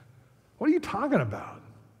 "What are you talking about?"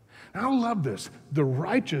 And I love this. The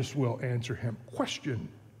righteous will answer him. Question.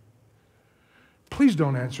 Please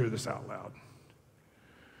don't answer this out loud.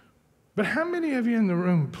 But how many of you in the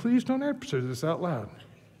room, please don't answer this out loud,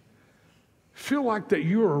 feel like that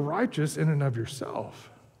you are righteous in and of yourself?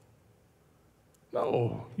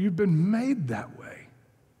 No, you've been made that way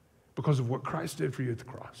because of what Christ did for you at the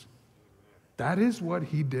cross. That is what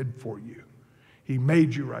he did for you. He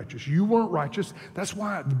made you righteous. You weren't righteous. That's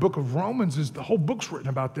why the book of Romans the whole book's written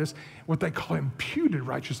about this, what they call imputed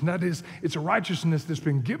righteousness. And that is, it's a righteousness that's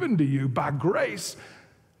been given to you by grace,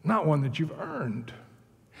 not one that you've earned.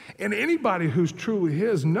 And anybody who's truly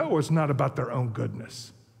his knows it's not about their own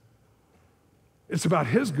goodness. It's about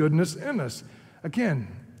his goodness in us. Again,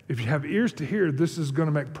 if you have ears to hear, this is going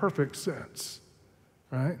to make perfect sense,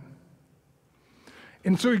 right?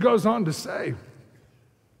 And so he goes on to say,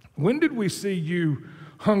 "When did we see you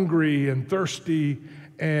hungry and thirsty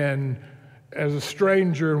and as a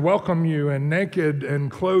stranger and welcome you and naked and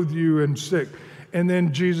clothe you and sick?" And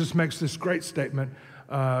then Jesus makes this great statement,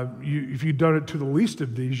 if you've done it to the least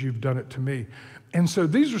of these, you've done it to me. And so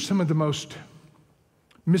these are some of the most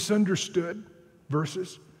misunderstood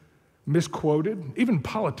verses, misquoted. Even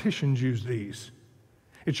politicians use these.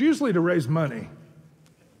 It's usually to raise money.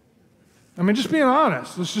 I mean, just being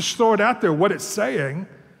honest, let's just throw it out there, what it's saying.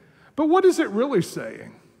 But what is it really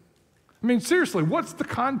saying? I mean, seriously, what's the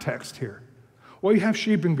context here? Well, you have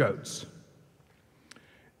sheep and goats.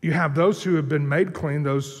 You have those who have been made clean,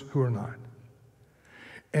 those who are not.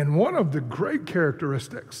 And one of the great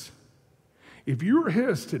characteristics, if you are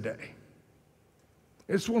his today,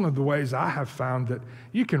 it's one of the ways I have found that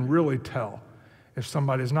you can really tell if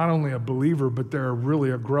somebody is not only a believer, but they're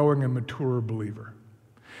really a growing and mature believer,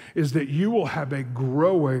 is that you will have a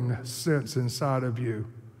growing sense inside of you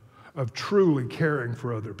of truly caring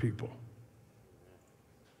for other people.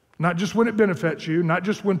 Not just when it benefits you, not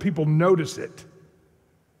just when people notice it,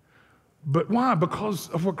 but why? Because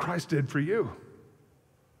of what Christ did for you.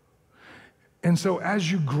 And so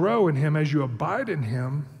as you grow in him, as you abide in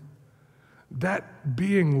him, that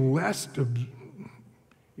being less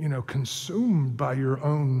consumed by your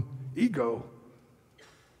own ego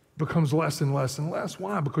becomes less and less and less.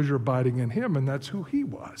 Why? Because you're abiding in him, and that's who he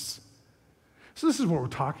was. So this is what we're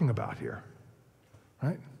talking about here,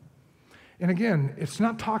 right? And again, it's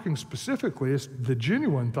not talking specifically. It's the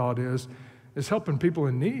genuine thought is helping people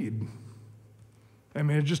in need. I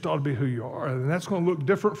mean, it just ought to be who you are, and that's going to look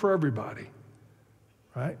different for everybody,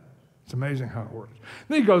 right? It's amazing how it works.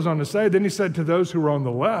 Then he goes on to say, then he said to those who were on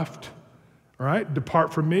the left, right,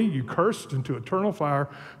 "Depart from me, you cursed, into eternal fire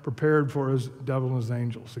prepared for his devil and his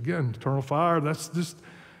angels." Again, eternal fire, that's just,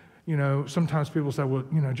 sometimes people say, well,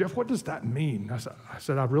 Jeff, what does that mean? I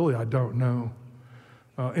said, I don't know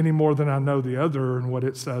any more than I know the other and what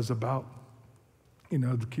it says about,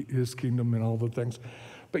 his kingdom and all the things.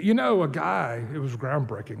 But you know, a guy, it was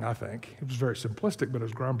groundbreaking, I think. It was very simplistic, but it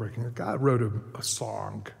was groundbreaking. A guy wrote a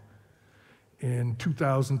song in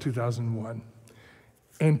 2000, 2001.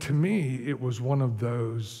 And to me, it was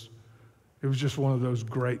just one of those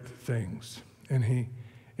great things. And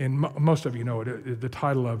most of you know it, the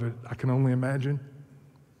title of it, I Can Only Imagine.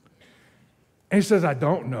 And he says, I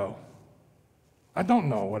don't know. I don't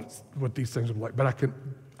know what these things are like, but I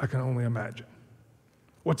can only imagine.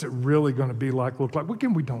 What's it really going to be like, look like?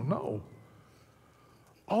 Again, we don't know.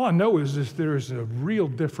 All I know is that there is a real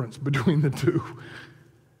difference between the two,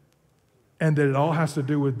 and that it all has to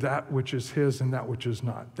do with that which is his and that which is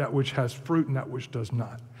not, that which has fruit and that which does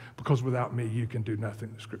not. Because without me, you can do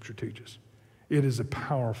nothing, the Scripture teaches. It is a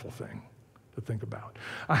powerful thing to think about.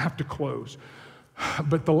 I have to close.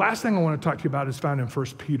 But the last thing I want to talk to you about is found in 1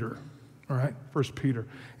 Peter, all right? 1 Peter.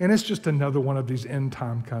 And it's just another one of these end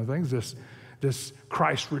time kind of things, this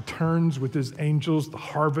Christ returns with his angels, the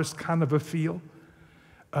harvest kind of a feel.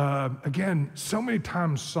 Again, so many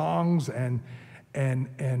times songs and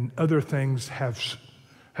other things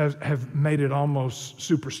have made it almost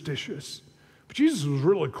superstitious. But Jesus was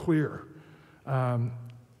really clear. Not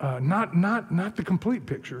the complete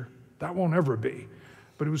picture. That won't ever be.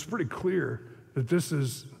 But it was pretty clear that this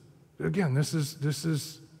is the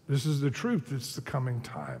truth. It's the coming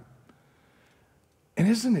time. And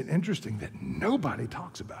isn't it interesting that nobody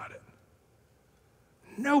talks about it?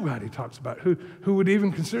 Nobody talks about it. Who would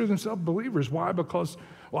even consider themselves believers. Why? Because,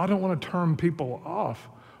 I don't want to turn people off.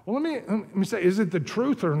 Well, let me say, is it the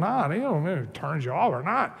truth or not? You know, maybe it turns you off or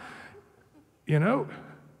not. You know,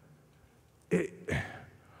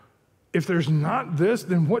 if there's not this,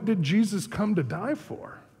 then what did Jesus come to die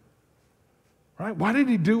for? Right? Why did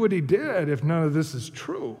he do what he did if none of this is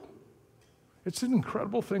true? It's an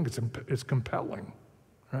incredible thing. It's compelling.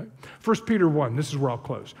 Right? 1 Peter 1, this is where I'll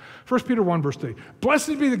close. 1 Peter 1, verse 3.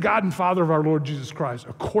 Blessed be the God and Father of our Lord Jesus Christ.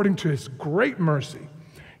 According to his great mercy,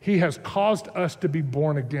 he has caused us to be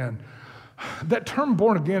born again. That term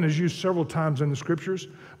born again is used several times in the Scriptures.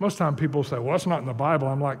 Most time people say, well, it's not in the Bible.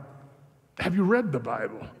 I'm like, have you read the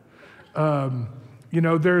Bible?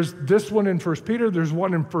 There's this one in 1 Peter. There's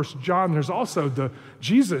one in 1 John. There's also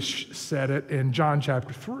Jesus said it in John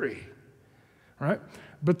chapter 3. Right?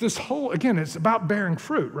 But this whole, again, it's about bearing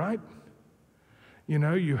fruit, right? You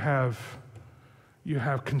know, you have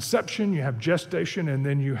conception, you have gestation, and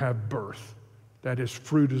then you have birth. That is,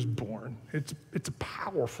 fruit is born. It's a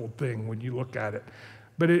powerful thing when you look at it.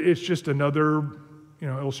 But it's just another,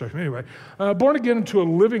 illustration. Anyway, born again into a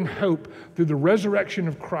living hope through the resurrection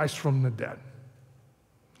of Christ from the dead,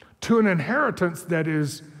 to an inheritance that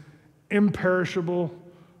is imperishable,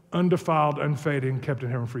 undefiled, unfading, kept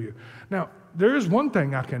in heaven for you. Now, there is one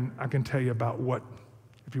thing I can tell you about what,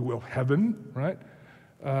 if you will, heaven, right,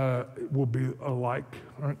 will be like,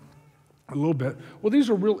 right, a little bit. Well, these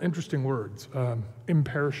are real interesting words,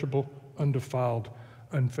 imperishable, undefiled,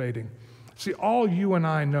 unfading. See, all you and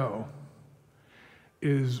I know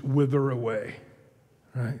is wither away,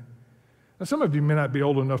 right? Now, some of you may not be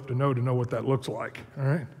old enough to know what that looks like, all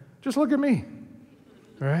right? Just look at me,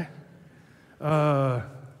 all right?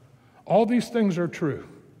 All these things are true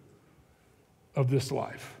of this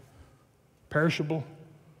life. Perishable,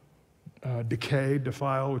 decay,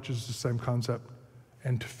 defile, which is the same concept,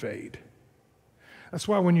 and to fade. That's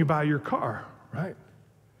why when you buy your car, right?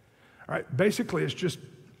 All right, basically it's just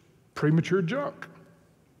premature junk.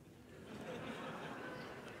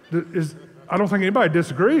 I don't think anybody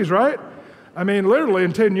disagrees, right? I mean, literally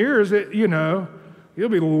in 10 years, you'll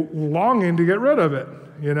be longing to get rid of it,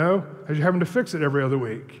 as you're having to fix it every other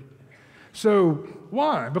week. So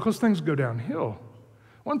why? Because things go downhill.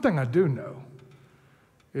 One thing I do know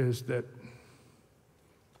is that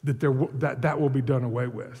will be done away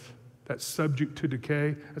with. That's subject to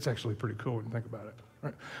decay. That's actually pretty cool when you think about it.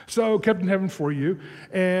 Right? So kept in heaven for you,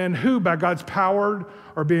 and who by God's power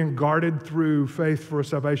are being guarded through faith for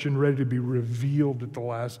salvation, ready to be revealed at the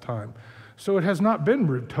last time. So it has not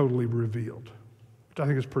been totally revealed, which I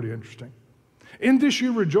think is pretty interesting. In this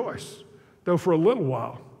you rejoice, though for a little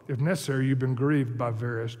while, if necessary, you've been grieved by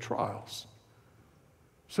various trials,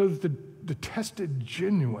 so that the tested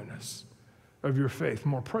genuineness of your faith,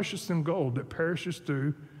 more precious than gold that perishes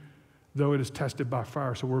through, though it is tested by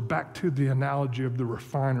fire. So we're back to the analogy of the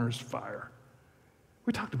refiner's fire.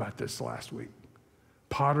 We talked about this last week.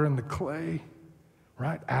 Potter and the clay,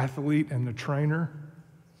 right? Athlete and the trainer.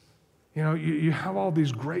 You have all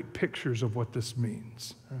these great pictures of what this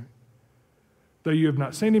means. Right? Though you have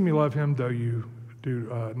not seen him, you love him. Though you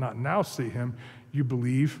do not now see him, you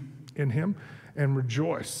believe in him and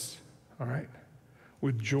rejoice, all right,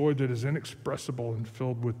 with joy that is inexpressible and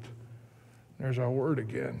filled with There's our word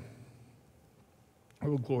again.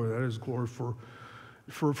 Oh, glory. That is glory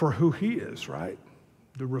for who he is, right?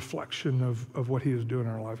 The reflection of what he is doing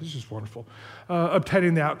in our life. It's just wonderful.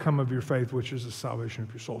 Obtaining the outcome of your faith, which is the salvation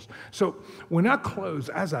of your souls. So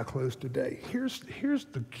as I close today, here's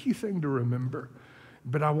the key thing to remember.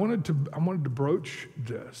 But I wanted to broach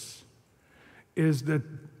this, is that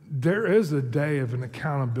there is a day of an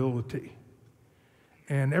accountability,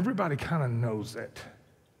 and everybody kind of knows it.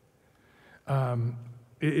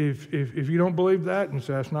 If you don't believe that and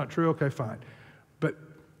say that's not true, okay, fine. But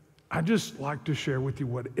I just like to share with you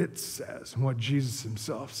what it says and what Jesus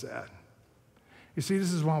himself said. You see,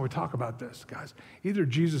 this is why we talk about this, guys. Either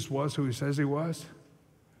Jesus was who he says he was,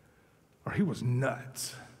 or he was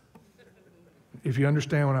nuts, if you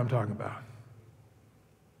understand what I'm talking about.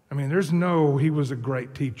 I mean, he was a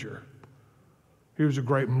great teacher. He was a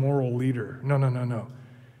great moral leader. No.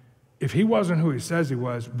 If he wasn't who he says he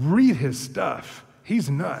was, read his stuff. He's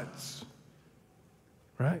nuts,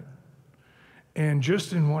 right? And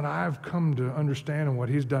just in what I've come to understand and what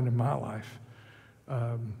he's done in my life,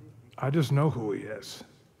 I just know who he is,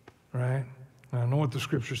 right? And I know what the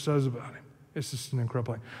scripture says about him. It's just an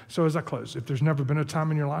incredible thing. So as I close, if there's never been a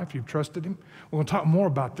time in your life you've trusted him, we're going to talk more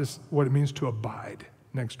about this, what it means to abide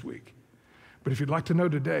next week. But if you'd like to know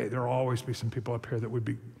today, there will always be some people up here that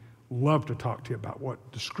would love to talk to you about what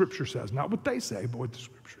the scripture says. Not what they say, but what the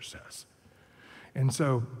scripture says. And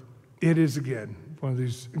so it is, again, one of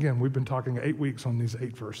these, we've been talking 8 weeks on these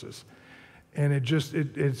 8 verses. And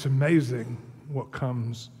it's amazing what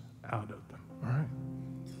comes out of them, all right?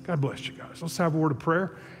 God bless you guys. Let's have a word of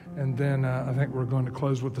prayer, and then I think we're going to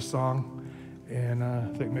close with the song, and I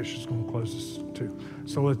think Mitch is going to close this too.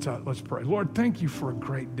 So let's pray. Lord, thank you for a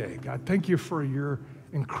great day, God. Thank you for your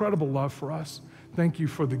incredible love for us. Thank you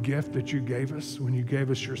for the gift that you gave us when you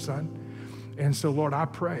gave us your son. And so, Lord, I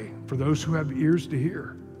pray for those who have ears to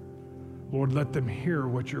hear, Lord, let them hear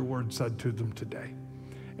what your word said to them today.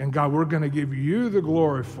 And God, we're going to give you the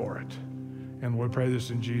glory for it. And we pray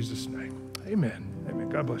this in Jesus' name. Amen. Amen.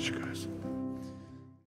 God bless you guys.